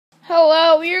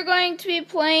Hello, we are going to be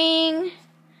playing, we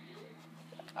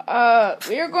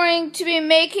are going to be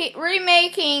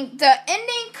remaking the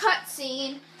ending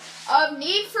cutscene of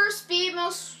Need for Speed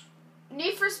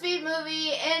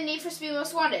movie and Need for Speed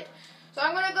Most Wanted. So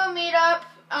I'm gonna go meet up,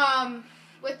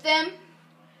 with them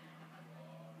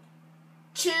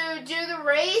to do the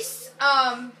race,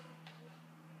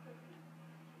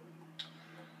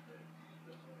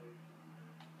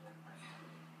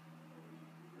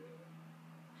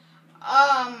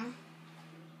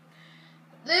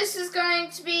 this is going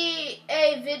to be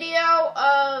a video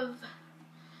of,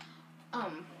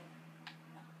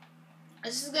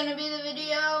 this is going to be the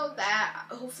video that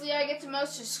hopefully I get the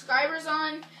most subscribers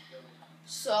on.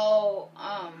 So,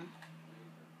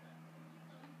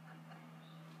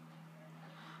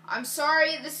 I'm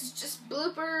sorry, this is just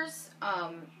bloopers.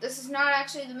 This is not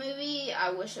actually the movie.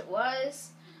 I wish it was.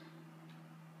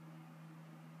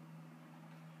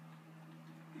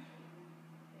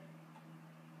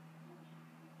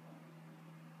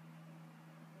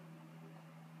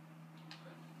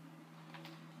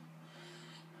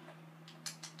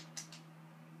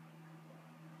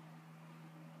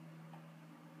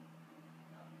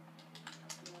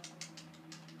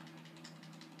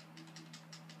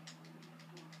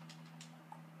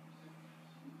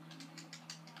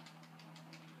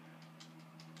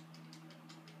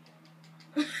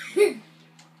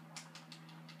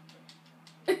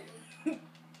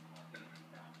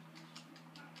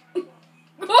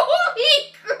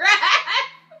 Holy crap!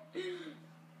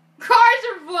 Cars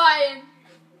are flying.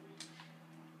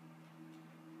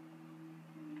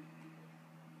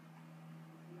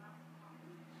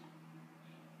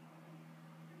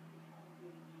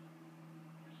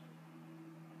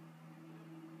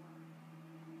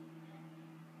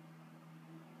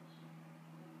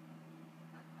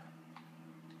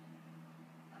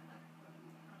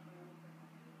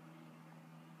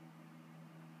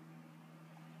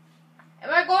 Am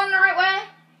I going the right way?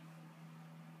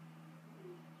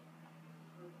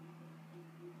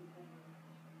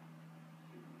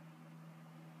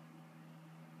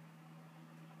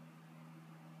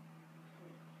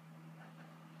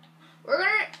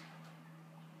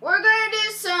 We're gonna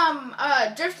do some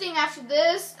drifting after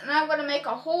this, and I'm gonna make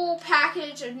a whole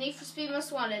package of Need for Speed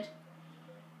Most Wanted.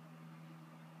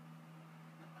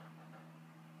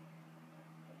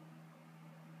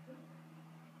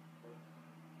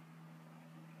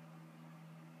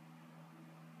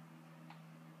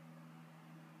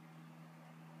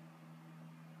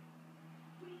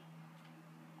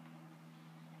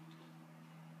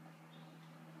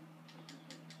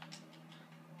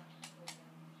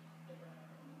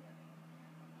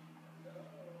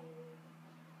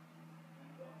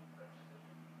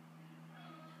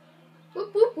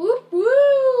 Whoop, whoop, whoop, woo,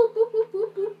 whoop, whoop,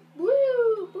 whoop, whoop,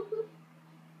 woo, whoop, whoop.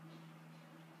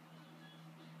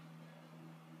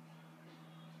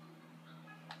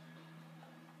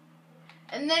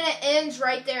 And then it ends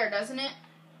right there, doesn't it?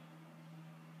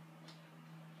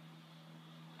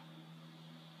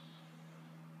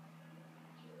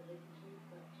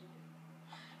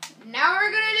 Now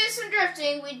we're gonna do some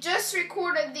drifting. We just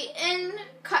recorded the end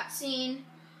cutscene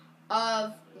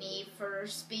of Need for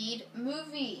Speed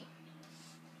movie.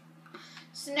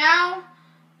 So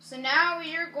now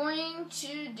we are going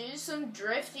to do some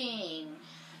drifting.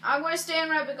 I'm going to stay in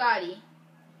my Bugatti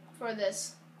for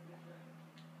this.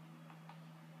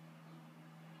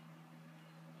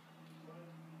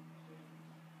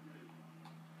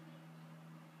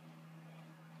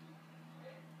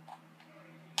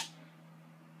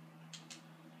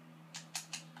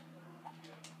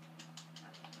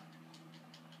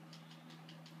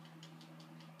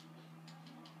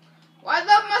 Why'd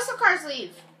the muscle cars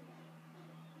leave?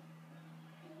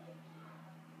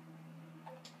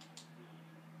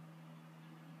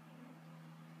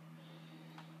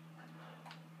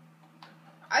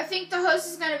 I think the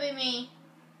host is going to be me.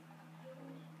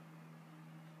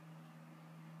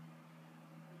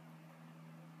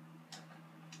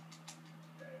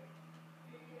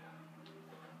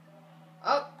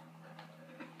 Oh.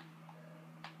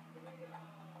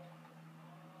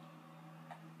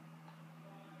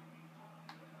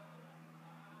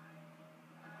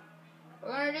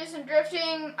 We're going to do some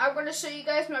drifting. I'm going to show you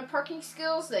guys my parking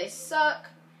skills. They suck.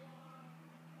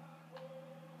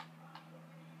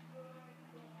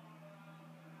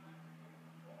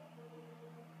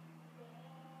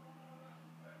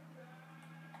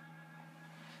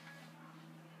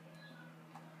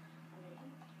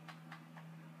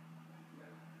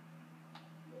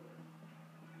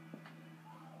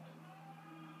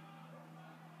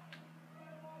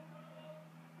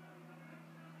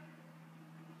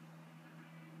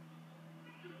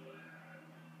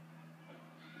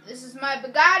 This is my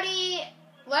Bugatti.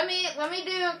 Let me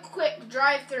do a quick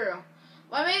drive-through.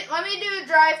 Let me do a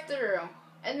drive-through,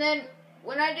 and then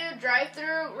when I do a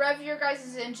drive-through, rev your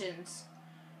guys' engines.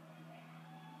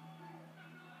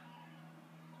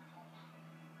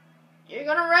 You're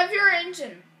gonna rev your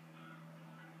engine.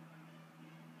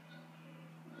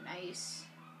 Nice.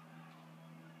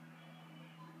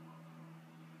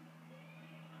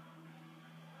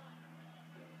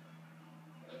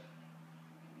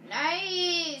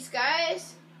 Nice,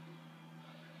 guys.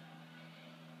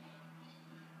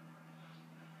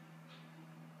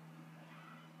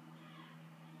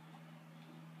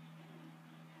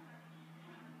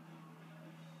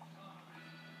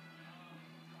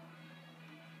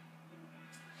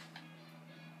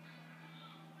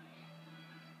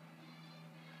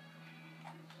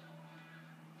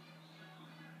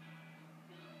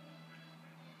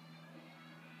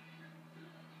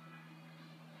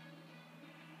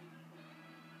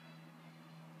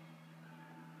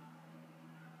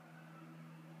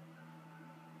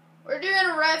 We're doing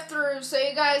a rev through so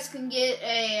you guys can get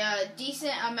a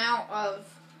decent amount of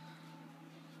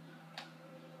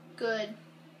good.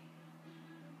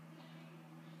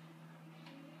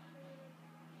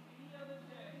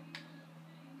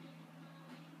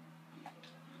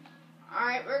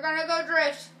 Alright, we're gonna go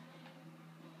drift.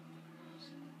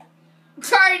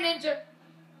 Sorry, Ninja.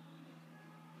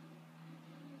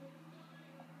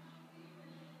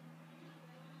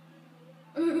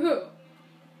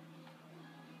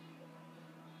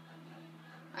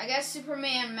 I guess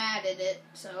Superman mad at it,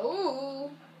 so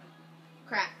ooh,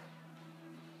 crap.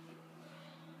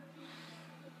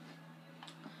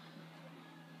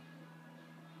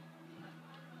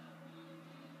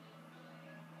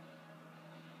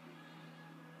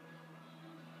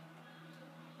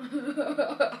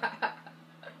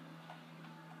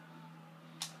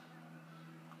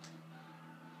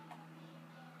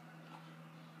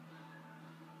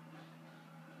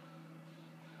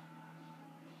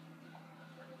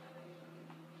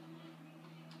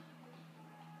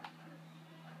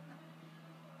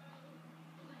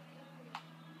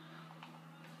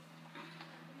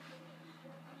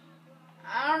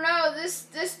 I don't know,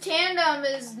 this tandem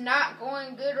is not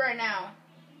going good right now.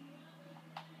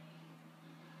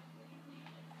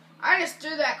 I just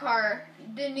threw that car,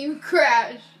 didn't even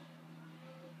crash.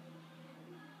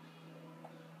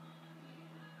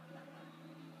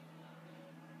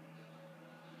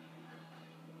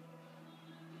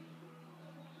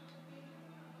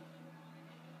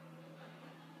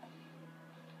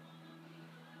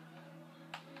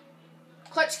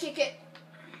 Clutch kick it.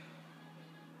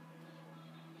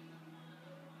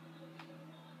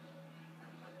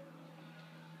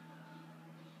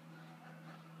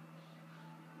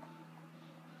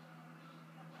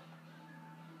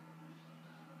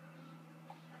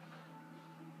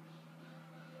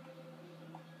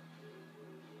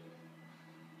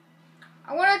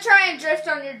 I want to try and drift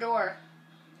on your door.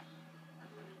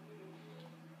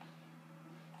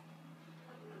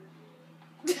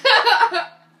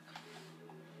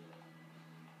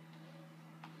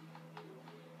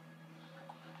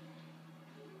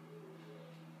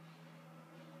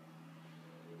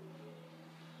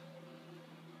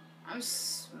 I'm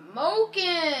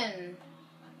smoking.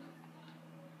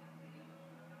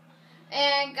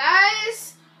 And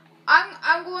guys,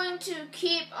 I'm going to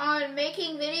keep on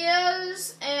making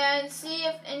videos and see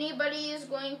if anybody is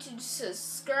going to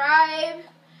subscribe.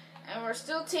 And we're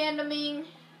still tandeming.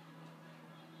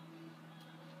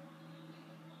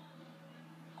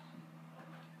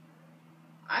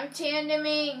 I'm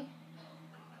tandeming.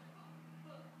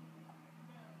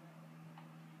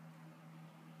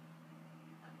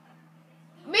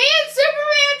 Me and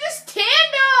Superman just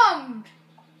tandemed.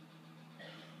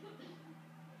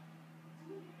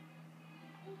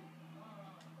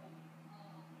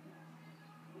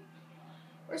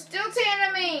 We're still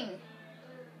tandeming.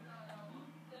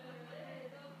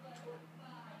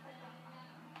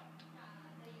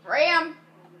 Ram.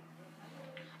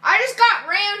 I just got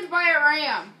rammed by a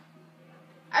ram.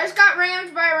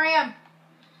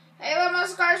 Hey,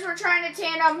 Limos cars, we're trying to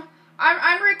tandem.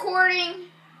 I'm recording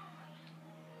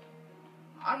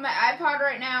on my iPod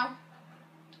right now.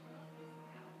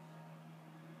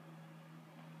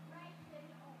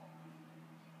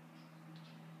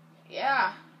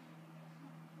 Yeah.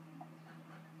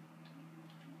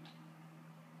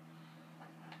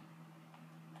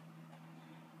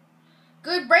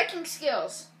 Good braking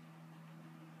skills.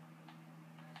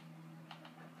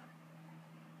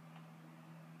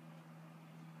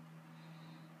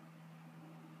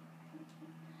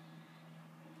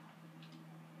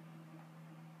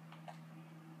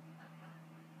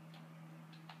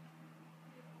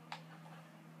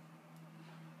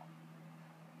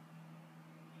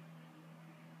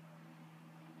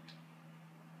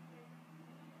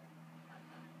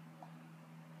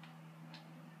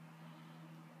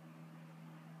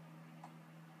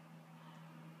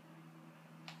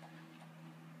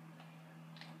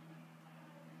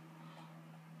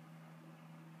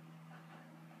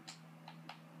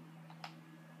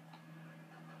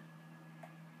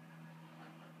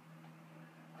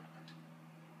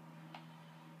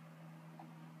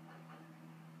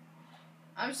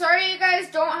 I'm sorry you guys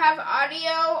don't have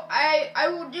audio. I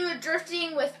will do a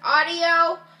drifting with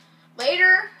audio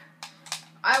later.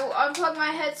 I will unplug my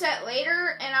headset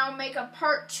later and I'll make a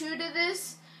part 2 to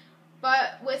this,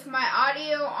 but with my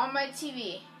audio on my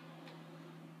TV.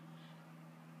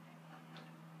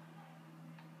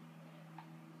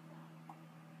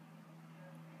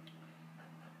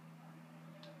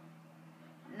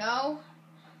 No,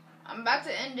 I'm about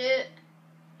to end it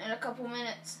in a couple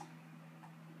minutes.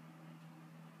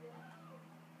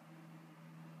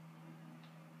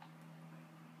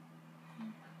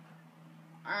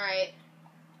 Alright.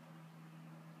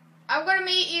 I'm gonna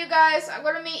meet you guys. I'm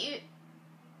gonna meet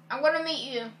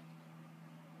you.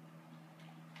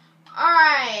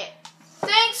 Alright.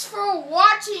 Thanks for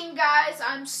watching, guys.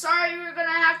 I'm sorry we're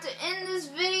gonna have to end this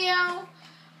video,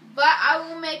 but I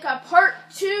will make a part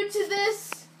 2 to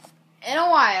this in a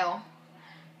while.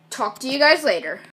 Talk to you guys later.